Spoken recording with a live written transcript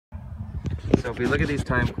So if we look at these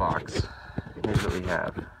time clocks, here's what we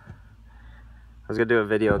have. I was gonna do a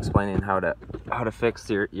video explaining how to fix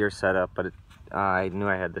your setup, but I knew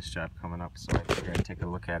I had this job coming up, so I figured I'd take a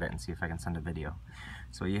look at it and see if I can send a video.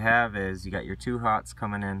 So what you have is you got your two hots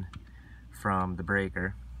coming in from the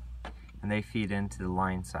breaker, and they feed into the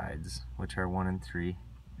line sides, which are 1 and 3.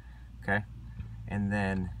 Okay, and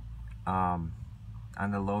then on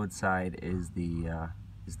the load side is the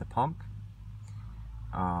pump.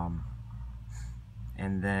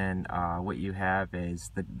 And then what you have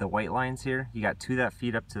is the white lines here. You got 2 that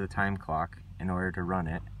feed up to the time clock in order to run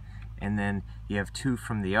it, and then you have 2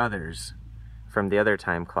 from the other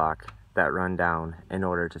time clock that run down in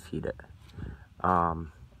order to feed it.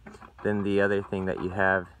 Then the other thing that you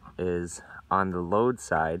have is on the load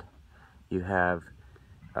side, you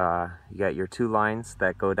got your 2 lines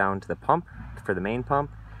that go down to the pump for the main pump,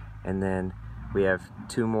 and then we have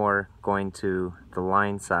 2 more going to the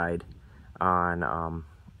line side on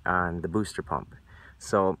the booster pump.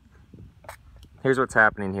 So here's what's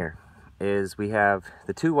happening here is we have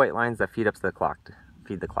the 2 white lines that feed up to the clock,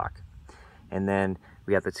 feed the clock, and then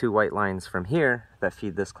we have the 2 white lines from here that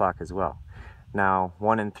feed this clock as well. Now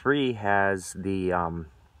 1 and 3 has the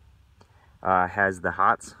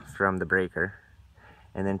hots from the breaker,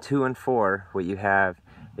 and then 2 and 4, what you have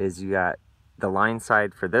is you got the line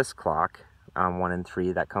side for this clock, 1 and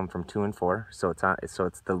 3, that come from 2 and 4. So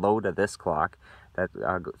it's the load of this clock that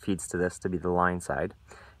feeds to this to be the line side.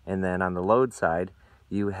 And then on the load side,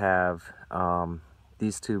 you have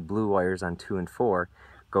these 2 blue wires on 2 and 4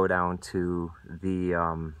 go down to the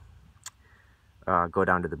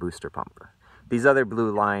booster pump. These other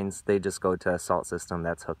blue lines, they just go to a salt system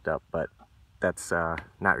that's hooked up, but that's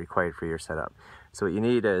not required for your setup. So what you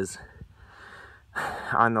need is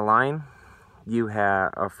on the line, you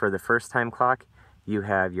have for the first time clock, you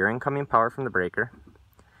have your incoming power from the breaker,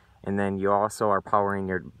 and then you also are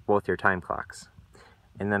powering both your time clocks.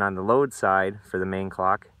 And then on the load side for the main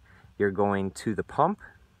clock, you're going to the pump,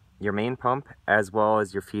 your main pump, as well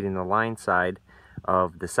as you're feeding the line side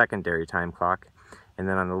of the secondary time clock. And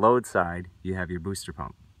then on the load side, you have your booster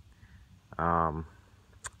pump.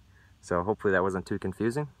 So hopefully that wasn't too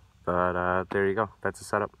confusing, but there you go, that's the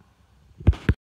setup.